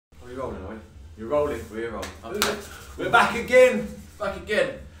You're rolling. We're on. Okay. We're back again. Back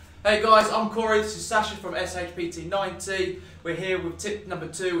again. Hey guys, I'm Corey. This is Sasha from SHPT 90. We're here with tip number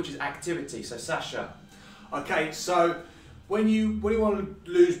 2, which is activity. So Sasha. Okay, so when you want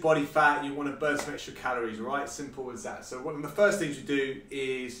to lose body fat, you want to burn some extra calories, right? Simple as that. So one of the first things you do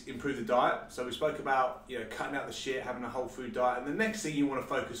is improve the diet. So we spoke about cutting out the shit, having a whole food diet, and the next thing you want to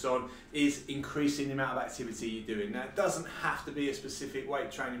focus on is increasing the amount of activity you're doing. Now it doesn't have to be a specific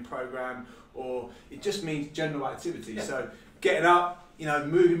weight training program, or it just means general activity. Yeah. So getting up,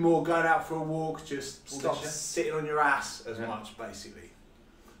 moving more, going out for a walk, just All stop this, sitting on your ass as Yeah. much, basically.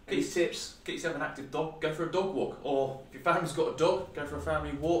 Get Any your tips? Get yourself an active dog. Go for a dog walk. Or if your family's got a dog, go for a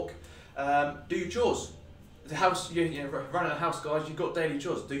family walk. Do your chores. The house, running a house, guys. You've got daily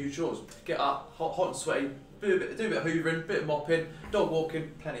chores. Do your chores. Get up, hot and sweaty. Do a bit of hoovering, bit of mopping, dog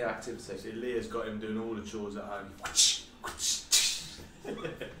walking. Plenty of activity. See, Leah's got him doing all the chores at home.